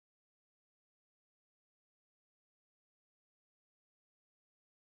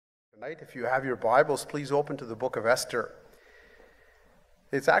Tonight, if you have your Bibles, please open to the book of Esther.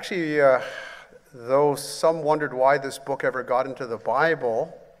 It's actually, though some wondered why this book ever got into the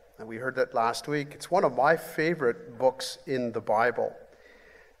Bible, and we heard that last week, it's one of my favorite books in the Bible.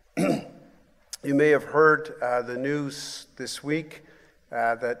 You may have heard the news this week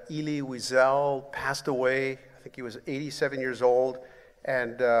that Elie Wiesel passed away. I think he was 87 years old,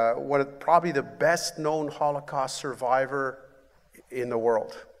 and probably the best-known Holocaust survivor in the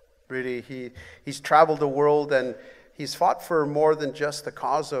world. Really, he's traveled the world, and he's fought for more than just the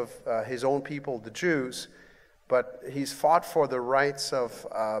cause of his own people, the Jews, but he's fought for the rights of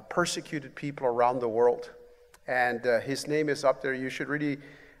persecuted people around the world. And his name is up there. You should really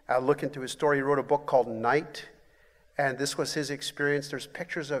look into his story. He wrote a book called Night, and this was his experience. There's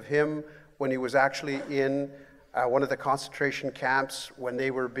pictures of him when he was actually in one of the concentration camps when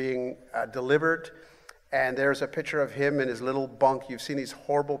they were being delivered. And there's a picture of him in his little bunk. You've seen these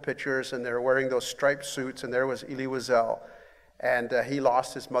horrible pictures, and they're wearing those striped suits, and there was Elie Wiesel. And he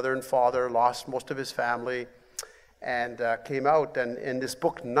lost his mother and father, lost most of his family, and came out. And in this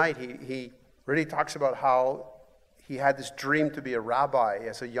book, Night, he really talks about how he had this dream to be a rabbi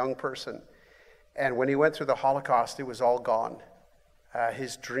as a young person. And when he went through the Holocaust, it was all gone.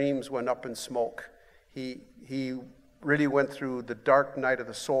 His dreams went up in smoke. He really went through the dark night of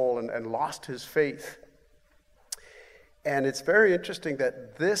the soul and lost his faith. And it's very interesting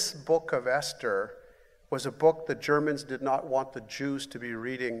that this book of Esther was a book the Germans did not want the Jews to be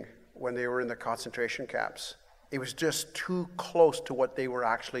reading when they were in the concentration camps. It was just too close to what they were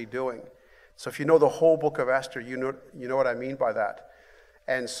actually doing. So if you know the whole book of Esther, you know what I mean by that.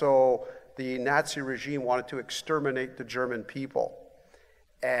 And so the Nazi regime wanted to exterminate the German people.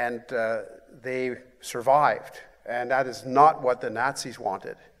 And they survived. And that is not what the Nazis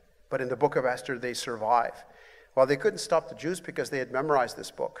wanted. But in the book of Esther, they survive. Well, they couldn't stop the Jews because they had memorized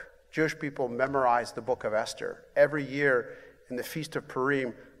this book. Jewish people memorized the book of Esther. Every year in the Feast of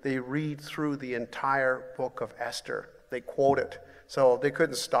Purim, they read through the entire book of Esther. They quote it. So they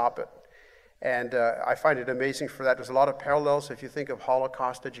couldn't stop it. And I find it amazing for that. There's a lot of parallels. If you think of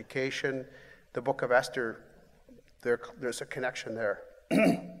Holocaust education, the book of Esther, there's a connection there.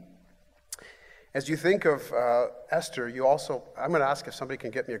 As you think of Esther, I'm going to ask if somebody can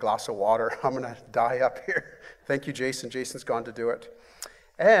get me a glass of water. I'm going to die up here. Thank you, Jason. Jason's gone to do it.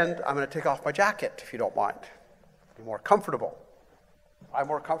 And I'm going to take off my jacket, if you don't mind. Be more comfortable. I'm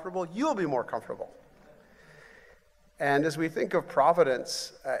more comfortable, you'll be more comfortable. And as we think of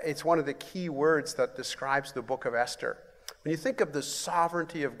providence, it's one of the key words that describes the book of Esther. When you think of the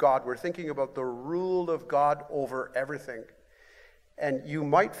sovereignty of God, we're thinking about the rule of God over everything. And you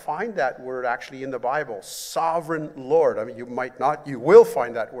might find that word actually in the Bible, sovereign Lord. I mean, you might not, you will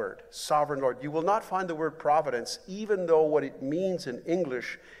find that word, sovereign Lord. You will not find the word providence, even though what it means in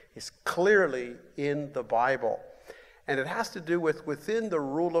English is clearly in the Bible. And it has to do with within the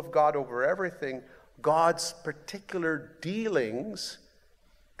rule of God over everything, God's particular dealings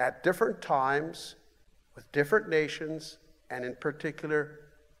at different times with different nations and in particular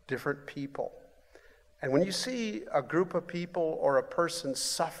different people. And when you see a group of people or a person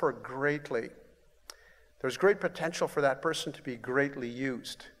suffer greatly, there's great potential for that person to be greatly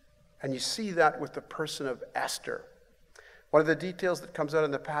used. And you see that with the person of Esther. One of the details that comes out in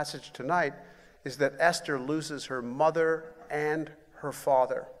the passage tonight is that Esther loses her mother and her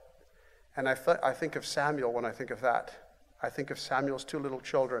father. And I think of Samuel when I think of that. I think of Samuel's two little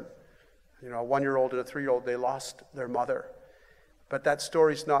children. A 1-year-old and a 3-year-old, they lost their mother. But that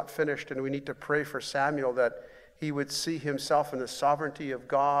story's not finished, and we need to pray for Samuel that he would see himself in the sovereignty of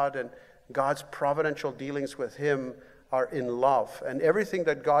God, and God's providential dealings with him are in love. And everything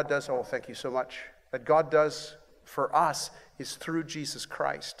that God does, oh, thank you so much, that God does for us is through Jesus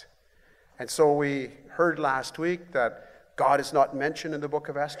Christ. And so we heard last week that God is not mentioned in the book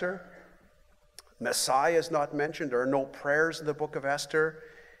of Esther. Messiah is not mentioned. There are no prayers in the book of Esther.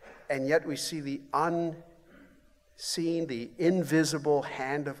 And yet we see the unseen, the invisible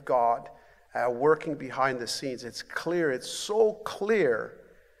hand of God working behind the scenes. It's clear. It's so clear.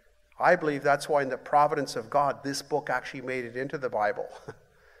 I believe that's why in the providence of God, this book actually made it into the Bible.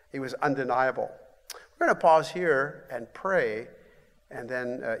 It was undeniable. We're going to pause here and pray and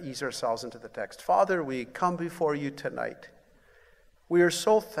then ease ourselves into the text. Father, we come before you tonight. We are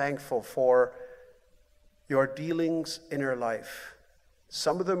so thankful for your dealings in our life.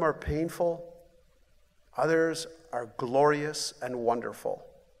 Some of them are painful. Others are glorious and wonderful.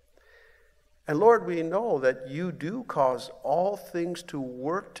 And Lord, we know that you do cause all things to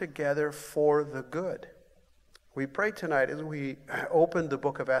work together for the good. We pray tonight as we open the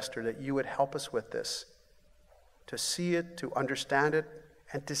book of Esther that you would help us with this, to see it, to understand it,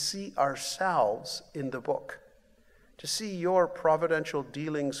 and to see ourselves in the book, to see your providential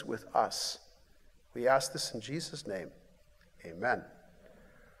dealings with us. We ask this in Jesus' name. Amen.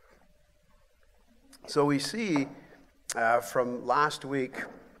 So we see from last week,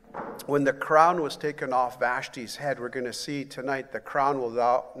 when the crown was taken off Vashti's head, we're going to see tonight the crown will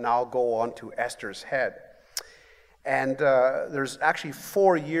now go on to Esther's head. And there's actually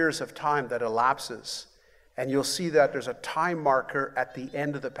 4 years of time that elapses. And you'll see that there's a time marker at the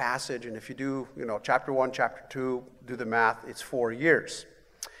end of the passage. And if you do, chapter 1, chapter 2, do the math, it's 4 years.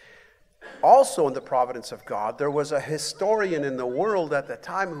 Also in the providence of God, there was a historian in the world at the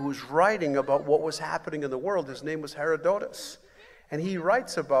time who was writing about what was happening in the world. His name was Herodotus. And he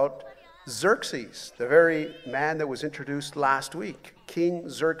writes about Xerxes, the very man that was introduced last week, King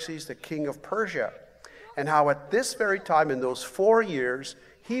Xerxes, the king of Persia. And how at this very time, in those 4 years,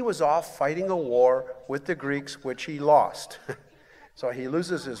 he was off fighting a war with the Greeks, which he lost. So he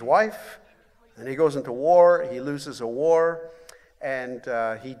loses his wife, and he goes into war, he loses a war, and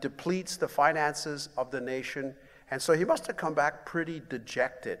he depletes the finances of the nation. And so he must have come back pretty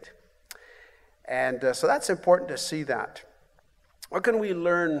dejected. And so that's important to see that. What can we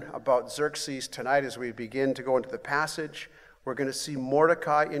learn about Xerxes tonight as we begin to go into the passage? We're going to see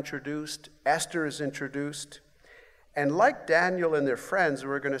Mordecai introduced, Esther is introduced, and like Daniel and their friends,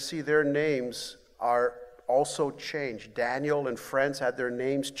 we're going to see their names are also changed. Daniel and friends had their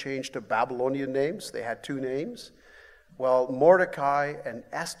names changed to Babylonian names. They had 2 names. Well, Mordecai and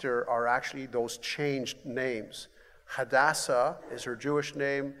Esther are actually those changed names. Hadassah is her Jewish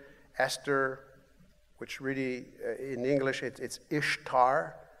name. Esther, which really, in English, it's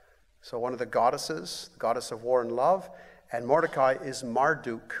Ishtar, so one of the goddesses, the goddess of war and love. And Mordecai is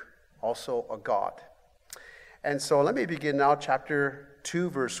Marduk, also a god. And so let me begin now, chapter 2,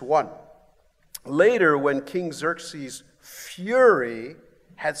 verse 1. Later, when King Xerxes' fury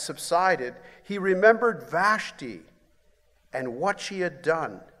had subsided, he remembered Vashti and what she had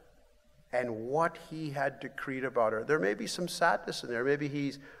done and what he had decreed about her. There may be some sadness in there. Maybe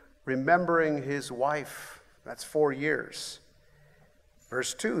he's remembering his wife. That's 4 years.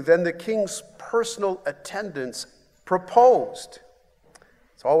 Verse 2, then the king's personal attendants proposed.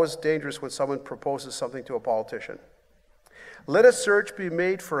 It's always dangerous when someone proposes something to a politician. Let a search be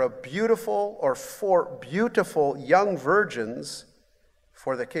made for four beautiful young virgins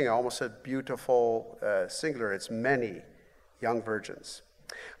for the king. I almost said beautiful singular. It's many young virgins.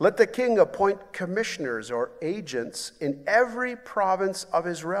 Let the king appoint commissioners or agents in every province of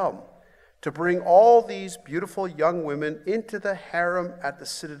his realm to bring all these beautiful young women into the harem at the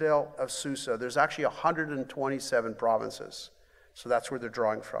citadel of Susa. There's actually 127 provinces. So that's where they're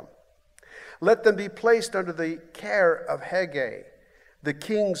drawing from. Let them be placed under the care of Haggai, the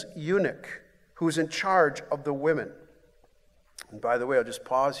king's eunuch, who is in charge of the women. And by the way, I'll just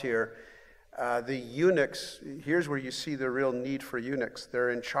pause here. The eunuchs, here's where you see the real need for eunuchs.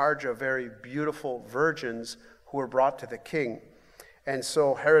 They're in charge of very beautiful virgins who are brought to the king. And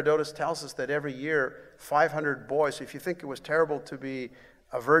so Herodotus tells us that every year, 500 boys, if you think it was terrible to be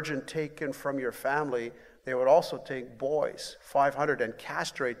a virgin taken from your family, they would also take boys, 500, and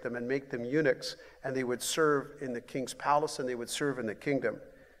castrate them and make them eunuchs, and they would serve in the king's palace and they would serve in the kingdom.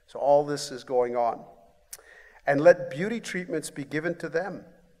 So all this is going on. And let beauty treatments be given to them.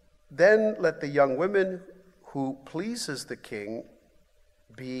 Then let the young women who pleases the king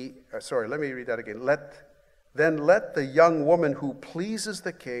be, let me read that again. Then let the young woman who pleases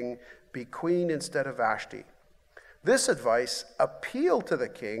the king be queen instead of Vashti. This advice appealed to the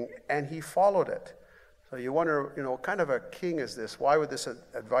king, and he followed it. So you wonder, what kind of a king is this? Why would this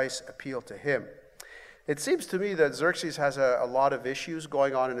advice appeal to him? It seems to me that Xerxes has a lot of issues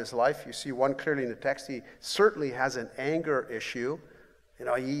going on in his life. You see one clearly in the text. He certainly has an anger issue.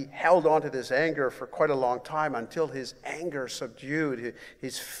 He held on to this anger for quite a long time until his anger subdued.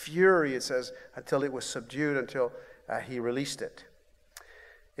 His fury, it says, until it was subdued, until he released it.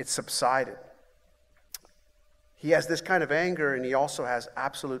 It subsided. He has this kind of anger, and he also has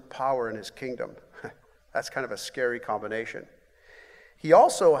absolute power in his kingdom. That's kind of a scary combination. He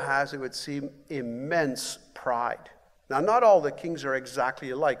also has, it would seem, immense pride. Now, not all the kings are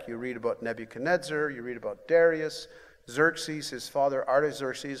exactly alike. You read about Nebuchadnezzar, you read about Darius, Xerxes, his father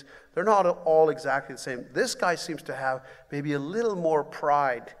Artaxerxes. They're not all exactly the same. This guy seems to have maybe a little more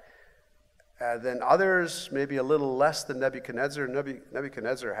pride than others, maybe a little less than Nebuchadnezzar.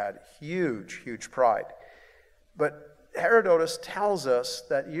 Nebuchadnezzar had huge, huge pride. But Herodotus tells us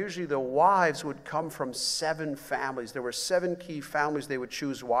that usually the wives would come from 7 families. There were 7 key families they would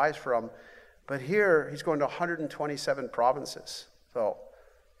choose wives from. But here, he's going to 127 provinces. So,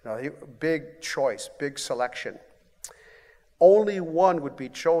 big choice, big selection. only one would be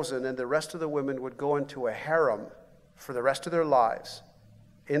chosen, and the rest of the women would go into a harem for the rest of their lives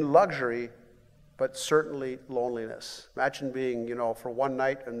in luxury, but certainly loneliness. Imagine being, for one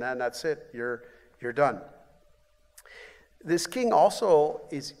night and then that's it, you're done. This king also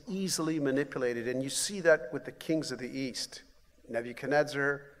is easily manipulated, and you see that with the kings of the East.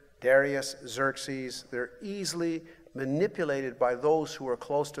 Nebuchadnezzar, Darius, Xerxes, they're easily manipulated by those who are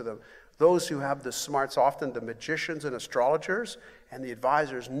close to them. Those who have the smarts, often the magicians and astrologers and the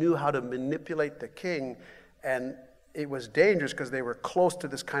advisors, knew how to manipulate the king, and it was dangerous because they were close to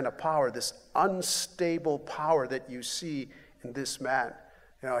this kind of power, this unstable power that you see in this man.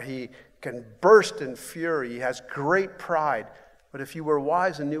 He can burst in fury. He has great pride. But if you were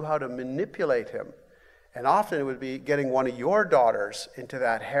wise and knew how to manipulate him, and often it would be getting one of your daughters into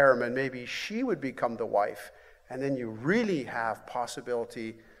that harem, and maybe she would become the wife, and then you really have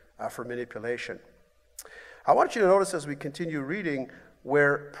possibility for manipulation. I want you to notice as we continue reading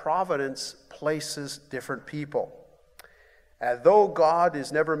where providence places different people. Though God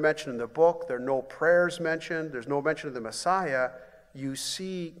is never mentioned in the book, there are no prayers mentioned, there's no mention of the Messiah, you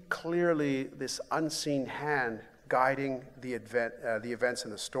see clearly this unseen hand guiding the events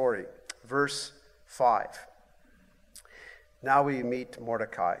in the story. Verse 5. Now we meet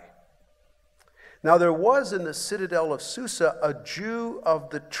Mordecai. Now there was in the citadel of Susa a Jew of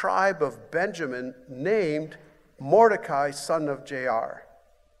the tribe of Benjamin named Mordecai, son of Jair,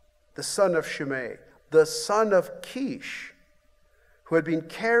 the son of Shimei, the son of Kish, who had been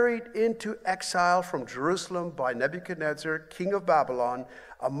carried into exile from Jerusalem by Nebuchadnezzar, king of Babylon,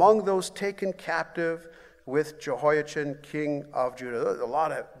 among those taken captive with Jehoiachin, king of Judah. There's a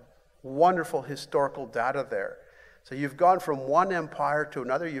lot of wonderful historical data there. So you've gone from one empire to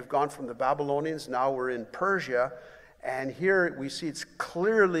another. You've gone from the Babylonians, now we're in Persia, and here we see it's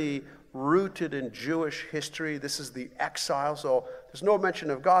clearly rooted in Jewish history. This is the exile, so there's no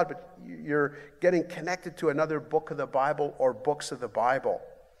mention of God, but you're getting connected to another book of the Bible or books of the Bible.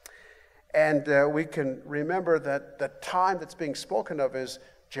 And we can remember that the time that's being spoken of is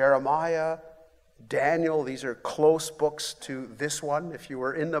Jeremiah, Daniel. These are close books to this one. If you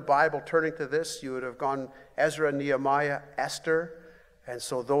were in the Bible turning to this, you would have gone Ezra, Nehemiah, Esther. And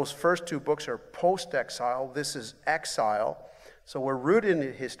so those first two books are post-exile. This is exile. So we're rooted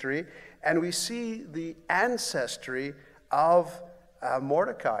in history, and we see the ancestry of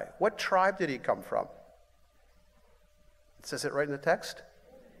Mordecai. What tribe did he come from? It says it right in the text.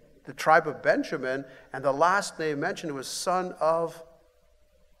 The tribe of Benjamin, and the last name mentioned was son of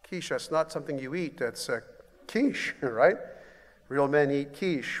Kish. That's not something you eat. That's quiche, right? Real men eat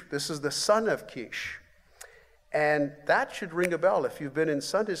quiche. This is the son of Kish. And that should ring a bell. If you've been in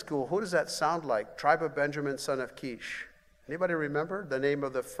Sunday school, who does that sound like? Tribe of Benjamin, son of Kish. Anybody remember? The name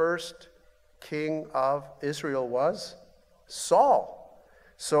of the first king of Israel was Saul.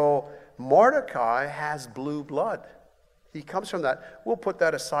 So Mordecai has blue blood. He comes from that. We'll put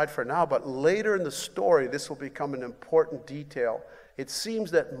that aside for now, but later in the story, this will become an important detail. It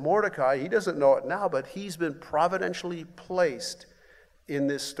seems that Mordecai, he doesn't know it now, but he's been providentially placed in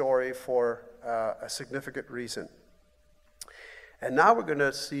this story for a significant reason. And now we're going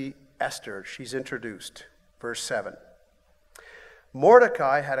to see Esther. She's introduced. Verse 7.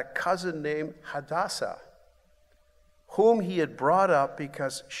 Mordecai had a cousin named Hadassah, whom he had brought up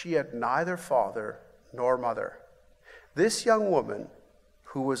because she had neither father nor mother. This young woman,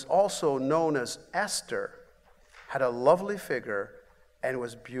 who was also known as Esther, had a lovely figure and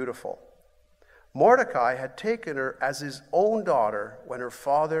was beautiful. Mordecai had taken her as his own daughter when her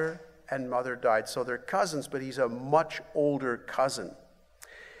father and mother died. So they're cousins, but he's a much older cousin.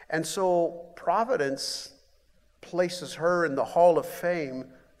 And so Providence places her in the Hall of Fame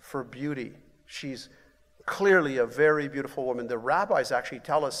for beauty. She's clearly a very beautiful woman. The rabbis actually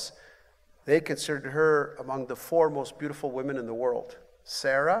tell us they considered her among the 4 most beautiful women in the world.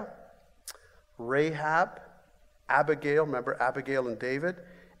 Sarah, Rahab, Abigail, remember Abigail and David,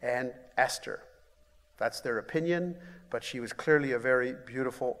 and Esther. That's their opinion, but she was clearly a very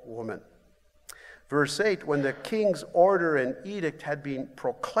beautiful woman. Verse 8, when the king's order and edict had been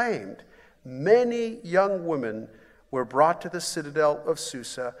proclaimed, many young women were brought to the citadel of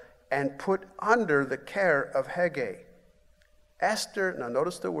Susa and put under the care of Hegai. Esther, now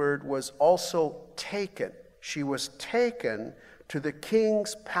notice the word, was also taken. She was taken to the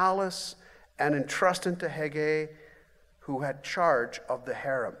king's palace and entrusted to Hegai, who had charge of the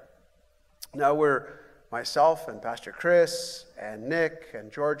harem. Now myself and Pastor Chris and Nick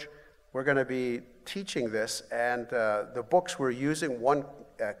and George, we're going to be teaching this, and the books we're using, one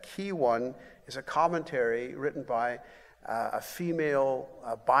key one is a commentary written by a female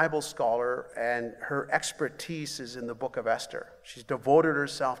Bible scholar, and her expertise is in the book of Esther. She's devoted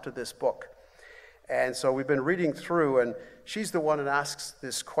herself to this book. And so we've been reading through, and she's the one that asks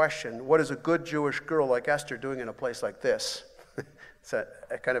this question: what is a good Jewish girl like Esther doing in a place like this? It's a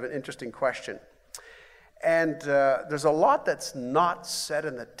kind of an interesting question. And there's a lot that's not said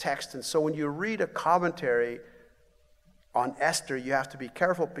in the text, and so when you read a commentary on Esther, you have to be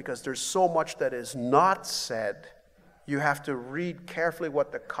careful because there's so much that is not said. You have to read carefully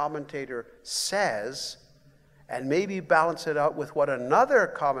what the commentator says and maybe balance it out with what another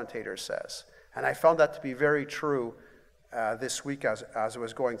commentator says. And I found that to be very true this week as I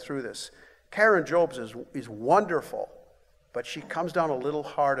was going through this. Karen Jobes is wonderful, but she comes down a little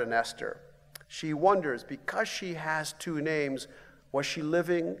hard on Esther. She wonders, because she has two names, was she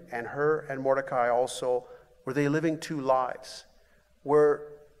living, and her and Mordecai also, were they living two lives?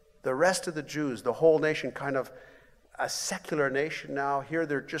 Were the rest of the Jews, the whole nation, kind of a secular nation now? Here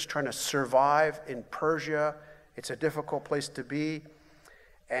they're just trying to survive in Persia. It's a difficult place to be.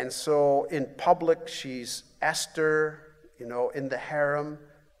 And so in public, she's Esther, in the harem,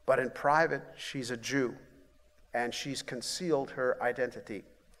 but in private, she's a Jew, and she's concealed her identity.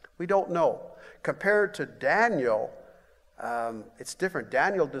 We don't know. Compared to Daniel, it's different.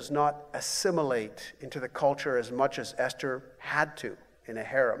 Daniel does not assimilate into the culture as much as Esther had to in a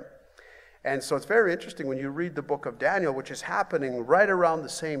harem. And so it's very interesting when you read the book of Daniel, which is happening right around the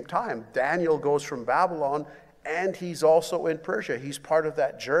same time. Daniel goes from Babylon, and he's also in Persia. He's part of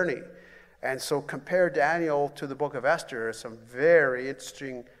that journey. And so compare Daniel to the book of Esther. There's some very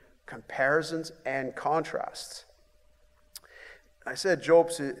interesting comparisons and contrasts. I said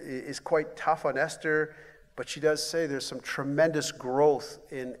Jobes is quite tough on Esther, but she does say there's some tremendous growth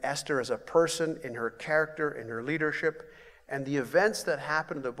in Esther as a person, in her character, in her leadership, and the events that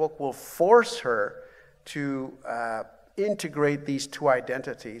happen in the book will force her to integrate these two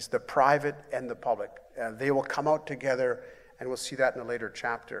identities, the private and the public. They will come out together, and we'll see that in a later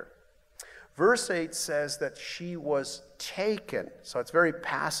chapter. Verse 8 says that she was taken, so it's very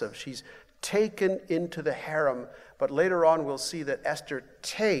passive. She's taken into the harem, but later on we'll see that Esther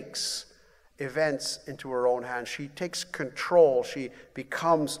takes events into her own hands. She takes control. She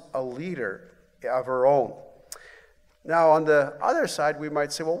becomes a leader of her own. Now, on the other side, we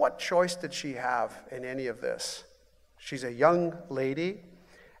might say, well, what choice did she have in any of this? She's a young lady,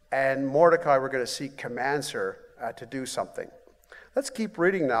 and Mordecai, we're going to see, commands her to do something. Let's keep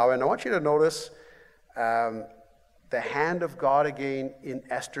reading now, and I want you to notice the hand of God again in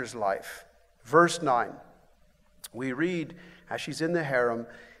Esther's life. Verse 9, we read, as she's in the harem,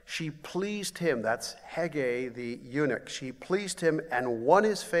 she pleased him, that's Hege, the eunuch. She pleased him and won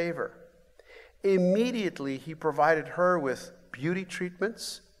his favor. Immediately, he provided her with beauty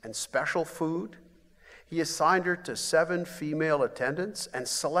treatments and special food. He assigned her to 7 female attendants and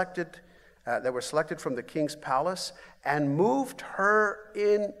that were selected from the king's palace, and moved her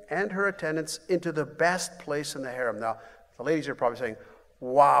and her attendants into the best place in the harem. Now, the ladies are probably saying,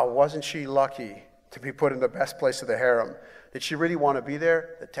 wow, wasn't she lucky to be put in the best place of the harem? Did she really want to be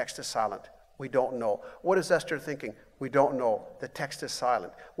there? The text is silent. We don't know. What is Esther thinking? We don't know. The text is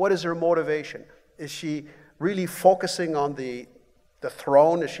silent. What is her motivation? Is she really focusing on the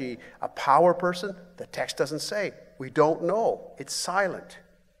throne? Is she a power person? The text doesn't say. We don't know. It's silent.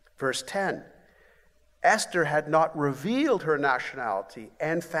 Verse 10, Esther had not revealed her nationality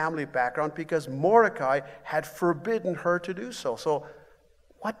and family background because Mordecai had forbidden her to do so. So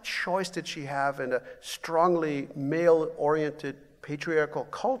what choice did she have in a strongly male-oriented patriarchal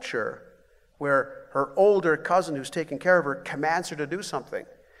culture where her older cousin who's taking care of her commands her to do something?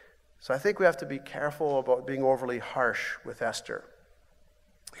 So I think we have to be careful about being overly harsh with Esther.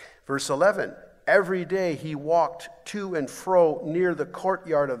 Verse 11, every day he walked to and fro near the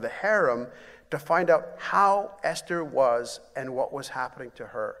courtyard of the harem to find out how Esther was and what was happening to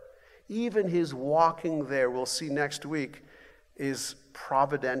her. Even his walking there, we'll see next week, is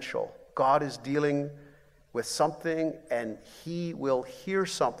providential. God is dealing with something, and he will hear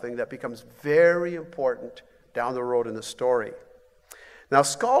something that becomes very important down the road in the story. Now,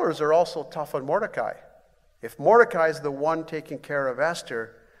 scholars are also tough on Mordecai. If Mordecai is the one taking care of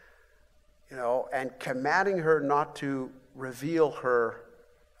Esther, and commanding her not to reveal her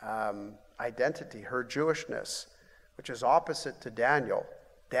identity, her Jewishness, which is opposite to Daniel.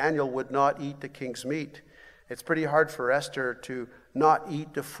 Daniel would not eat the king's meat. It's pretty hard for Esther to not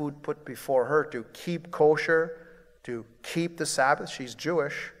eat the food put before her, to keep kosher, to keep the Sabbath. She's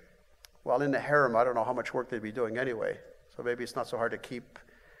Jewish. Well, in the harem, I don't know how much work they'd be doing anyway, so maybe it's not so hard to keep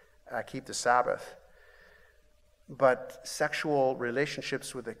the Sabbath. But sexual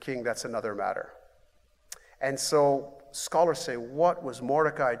relationships with the king, that's another matter. And so scholars say, what was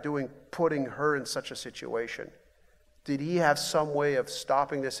Mordecai doing putting her in such a situation? Did he have some way of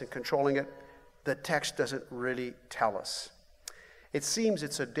stopping this and controlling it? The text doesn't really tell us. It seems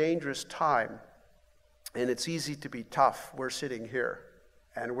it's a dangerous time, and it's easy to be tough. We're sitting here,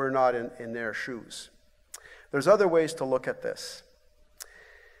 and we're not in their shoes. There's other ways to look at this.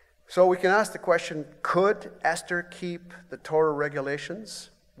 So we can ask the question, could Esther keep the Torah regulations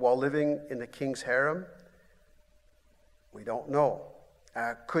while living in the king's harem? We don't know.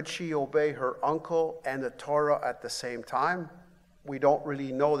 Could she obey her uncle and the Torah at the same time? We don't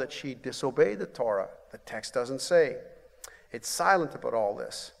really know that she disobeyed the Torah. The text doesn't say. It's silent about all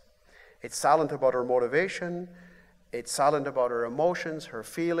this. It's silent about her motivation. It's silent about her emotions, her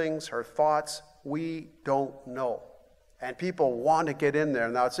feelings, her thoughts. We don't know. And people want to get in there.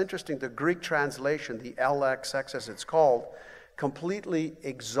 Now, it's interesting, the Greek translation, the LXX as it's called, completely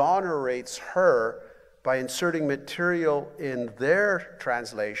exonerates her by inserting material in their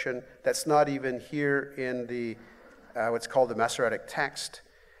translation that's not even here in the what's called the Masoretic text,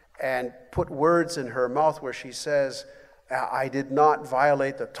 and put words in her mouth where she says, I did not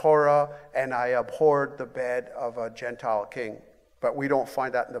violate the Torah, and I abhorred the bed of a Gentile king. But we don't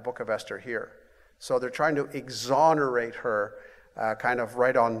find that in the book of Esther here. So they're trying to exonerate her kind of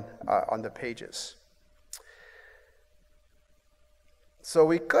right on the pages. So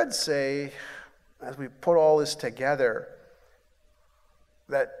we could say, as we put all this together,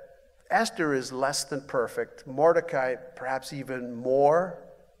 that Esther is less than perfect. Mordecai, perhaps even more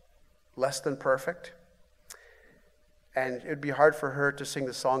less than perfect. And it would be hard for her to sing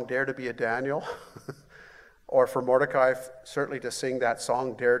the song, Dare to be a Daniel, or for Mordecai certainly to sing that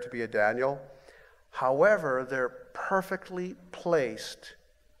song, Dare to be a Daniel. However, they're perfectly placed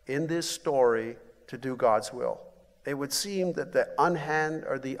in this story to do God's will. It would seem that the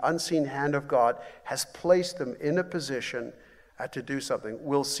unseen hand of God has placed them in a position to do something.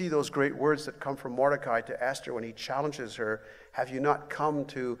 We'll see those great words that come from Mordecai to Esther when he challenges her. Have you not come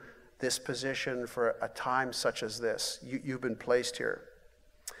to this position for a time such as this? You've been placed here.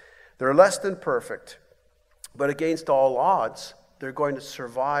 They're less than perfect, but against all odds, they're going to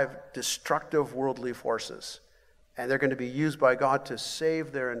survive destructive worldly forces. And they're going to be used by God to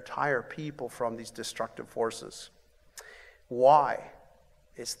save their entire people from these destructive forces. Why?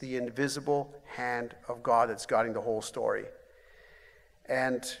 It's the invisible hand of God that's guiding the whole story.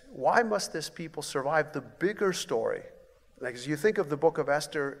 And why must this people survive the bigger story? Like, as you think of the book of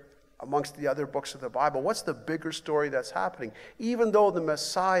Esther amongst the other books of the Bible, what's the bigger story that's happening? Even though the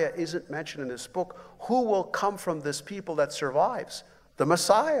Messiah isn't mentioned in this book, who will come from this people that survives? The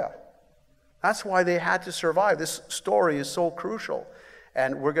Messiah. That's why they had to survive. This story is so crucial.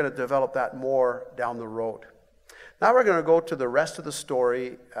 And we're going to develop that more down the road. Now we're going to go to the rest of the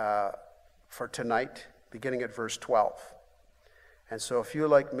story for tonight, beginning at verse 12. And so if you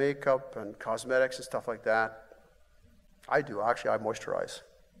like makeup and cosmetics and stuff like that, I do. Actually, I moisturize.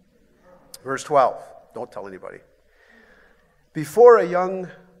 Verse 12. Don't tell anybody. Before a young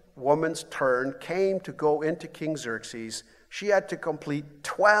woman's turn came to go into King Xerxes, she had to complete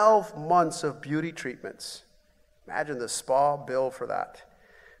 12 months of beauty treatments. Imagine the spa bill for that.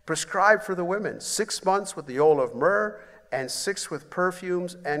 Prescribed for the women, 6 months with the oil of myrrh and 6 with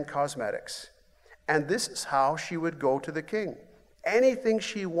perfumes and cosmetics. And this is how she would go to the king. Anything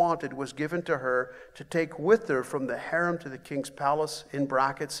she wanted was given to her to take with her from the harem to the king's palace. In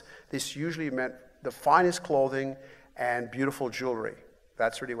brackets, this usually meant the finest clothing and beautiful jewelry.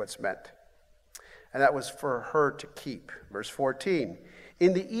 That's really what's meant. And that was for her to keep. Verse 14.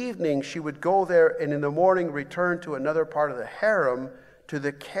 In the evening she would go there, and in the morning return to another part of the harem to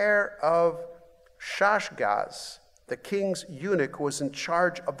the care of Shashgaz, the king's eunuch who was in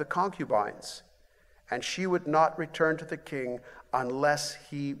charge of the concubines. And she would not return to the king unless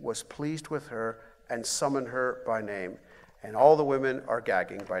he was pleased with her and summoned her by name. And all the women are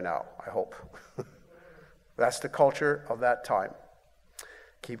gagging by now, I hope. That's the culture of that time.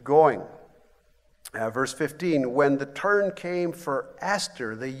 Keep going. Verse 15, when the turn came for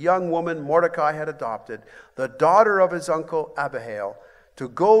Esther, the young woman Mordecai had adopted, the daughter of his uncle Abihail, to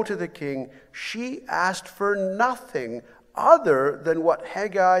go to the king, she asked for nothing other than what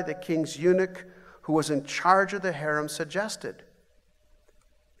Haggai, the king's eunuch, who was in charge of the harem, suggested.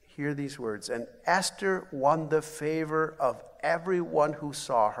 Hear these words. And Esther won the favor of everyone who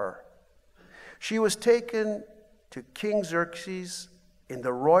saw her. She was taken to King Xerxes in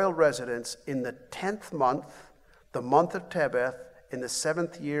the royal residence in the 10th month, the month of Tebeth, in the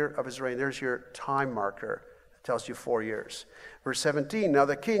 7th year of his reign. There's your time marker. It tells you 4 years. Verse 17, now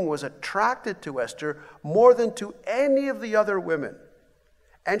the king was attracted to Esther more than to any of the other women.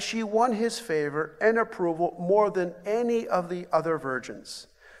 And she won his favor and approval more than any of the other virgins.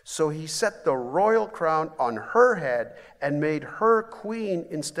 So he set the royal crown on her head and made her queen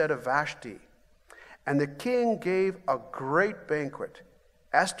instead of Vashti. And the king gave a great banquet,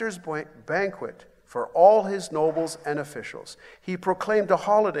 Esther's banquet, for all his nobles and officials. He proclaimed a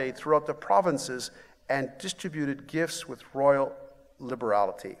holiday throughout the provinces and distributed gifts with royal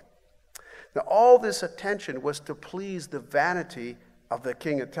liberality. Now, all this attention was to please the vanity of the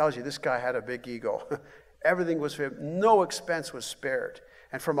king. It tells you this guy had a big ego. Everything was for him. No expense was spared.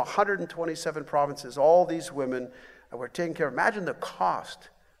 And from 127 provinces, all these women were taken care of. Imagine the cost.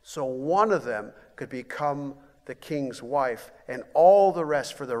 So one of them could become the king's wife, and all the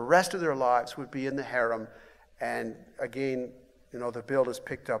rest, for the rest of their lives, would be in the harem. And again, the bill is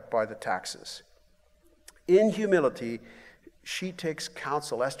picked up by the taxes. In humility, she takes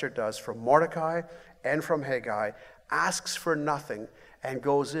counsel, Esther does, from Mordecai and from Haggai, asks for nothing, and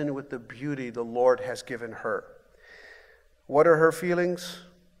goes in with the beauty the Lord has given her. What are her feelings?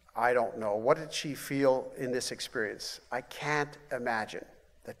 I don't know. What did she feel in this experience? I can't imagine.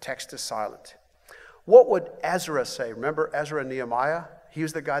 The text is silent. What would Ezra say? Remember Ezra and Nehemiah? He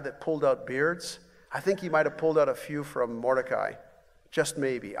was the guy that pulled out beards. I think he might have pulled out a few from Mordecai. Just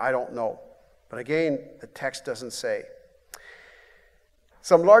maybe. I don't know. But again, the text doesn't say.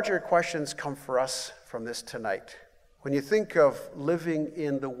 Some larger questions come for us from this tonight. When you think of living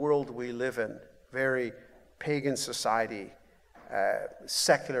in the world we live in, very pagan society,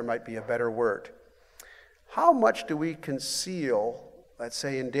 secular might be a better word. How much do we conceal, let's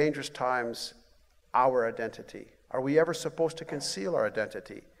say in dangerous times, our identity? Are we ever supposed to conceal our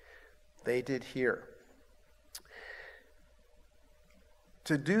identity? They did here.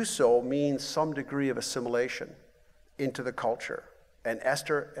 To do so means some degree of assimilation into the culture. And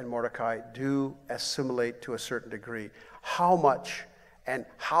Esther and Mordecai do assimilate to a certain degree. How much and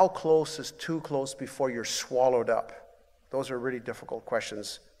how close is too close before you're swallowed up? Those are really difficult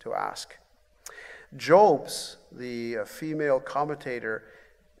questions to ask. Jobes, the female commentator,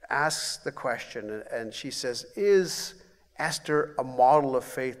 asks the question, and she says, is Esther a model of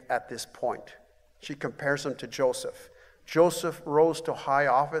faith at this point? She compares him to Joseph. Joseph rose to high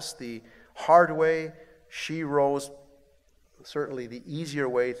office the hard way. She rose certainly the easier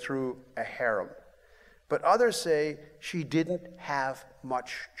way through a harem. But others say she didn't have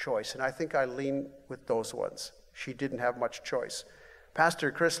much choice, and I think I lean with those ones. She didn't have much choice.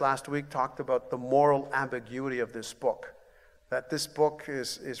 Pastor Chris last week talked about the moral ambiguity of this book, that this book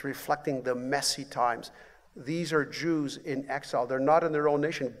is reflecting the messy times. These are Jews in exile. They're not in their own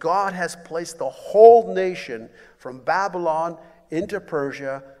nation. God has placed the whole nation from Babylon into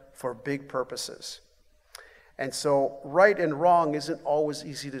Persia for big purposes. And so right and wrong isn't always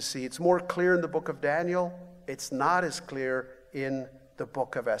easy to see. It's more clear in the book of Daniel. It's not as clear in the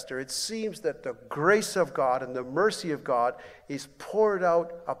book of Esther. It seems that the grace of God and the mercy of God is poured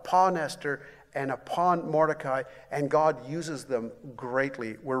out upon Esther and upon Mordecai, and God uses them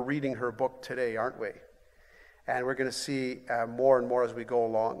greatly. We're reading her book today, aren't we? And we're going to see more and more as we go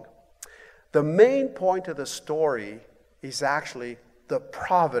along. The main point of the story is actually the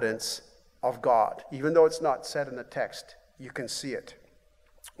providence of God. Even though it's not said in the text, you can see it.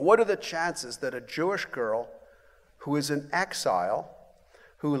 What are the chances that a Jewish girl who is in exile,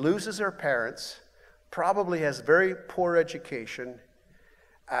 who loses her parents, probably has very poor education,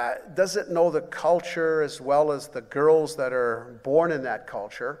 doesn't know the culture as well as the girls that are born in that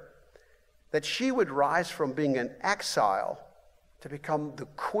culture, that she would rise from being an exile to become the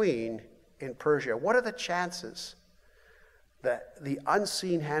queen in Persia? What are the chances that the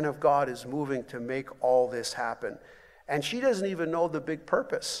unseen hand of God is moving to make all this happen? And she doesn't even know the big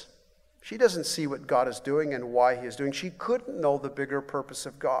purpose. She doesn't see what God is doing and why he is doing. She couldn't know the bigger purpose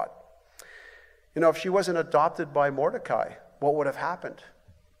of God. You know, if she wasn't adopted by Mordecai, what would have happened?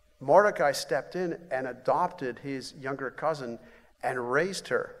 Mordecai stepped in and adopted his younger cousin and raised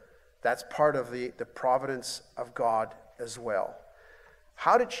her. That's part of the providence of God as well.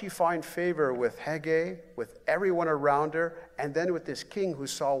 How did she find favor with Haggai, with everyone around her, and then with this king who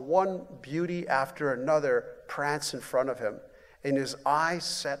saw one beauty after another prance in front of him, and his eyes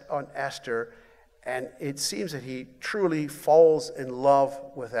set on Esther, and it seems that he truly falls in love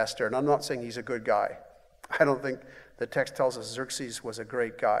with Esther. And I'm not saying he's a good guy. I don't think the text tells us Xerxes was a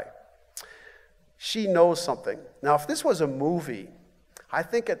great guy. She knows something. Now, if this was a movie, I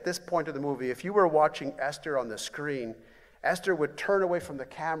think at this point of the movie, if you were watching Esther on the screen, Esther would turn away from the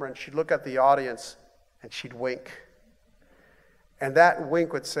camera and she'd look at the audience and she'd wink. And that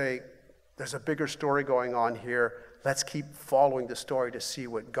wink would say, there's a bigger story going on here. Let's keep following the story to see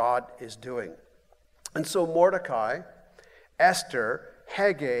what God is doing. And so Mordecai, Esther,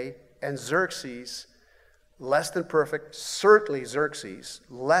 Haggai, and Xerxes, less than perfect, certainly Xerxes,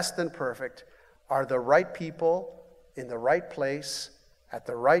 less than perfect, are the right people in the right place at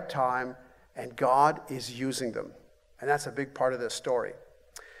the right time, and God is using them. And that's a big part of this story.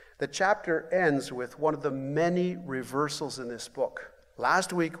 The chapter ends with one of the many reversals in this book.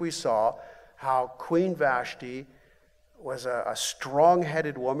 Last week we saw how Queen Vashti was a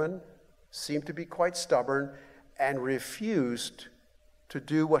strong-headed woman, seemed to be quite stubborn, and refused to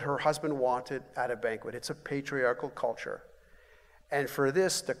do what her husband wanted at a banquet. It's a patriarchal culture. And for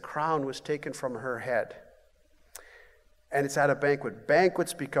this, the crown was taken from her head. And it's at a banquet.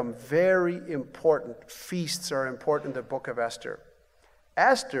 Banquets become very important. Feasts are important in the book of Esther.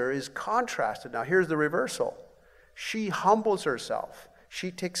 Esther is contrasted. Now here's the reversal. She humbles herself. She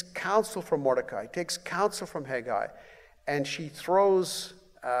takes counsel from Mordecai, takes counsel from Haggai, and she throws,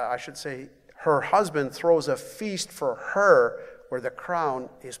 her husband throws a feast for her where the crown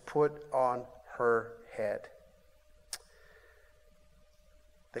is put on her head.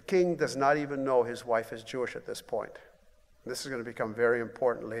 The king does not even know his wife is Jewish at this point. This is going to become very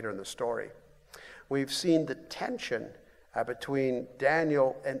important later in the story. We've seen the tension between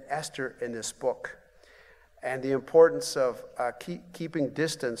Daniel and Esther in this book, and the importance of keeping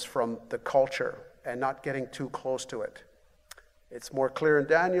distance from the culture and not getting too close to it. It's more clear in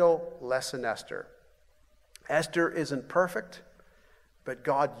Daniel, less in Esther. Esther isn't perfect, but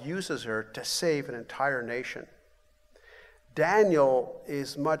God uses her to save an entire nation. Daniel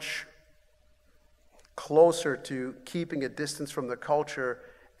is much closer to keeping a distance from the culture,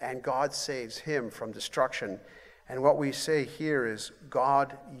 and God saves him from destruction. And what we say here is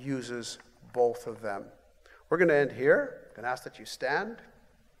God uses both of them. We're going to end here. I'm going to ask that you stand.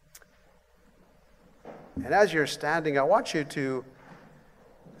 And as you're standing, I want you to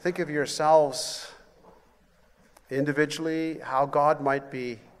think of yourselves individually, how God might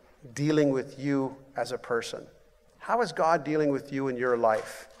be dealing with you as a person. How is God dealing with you in your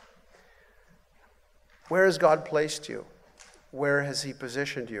life? Where has God placed you? Where has he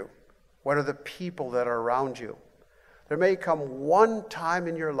positioned you? What are the people that are around you? There may come one time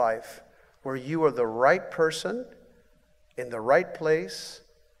in your life where you are the right person in the right place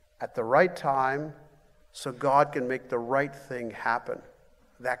at the right time so God can make the right thing happen.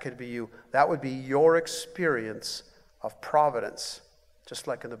 That could be you. That would be your experience of providence, just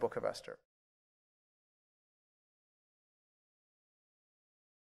like in the book of Esther.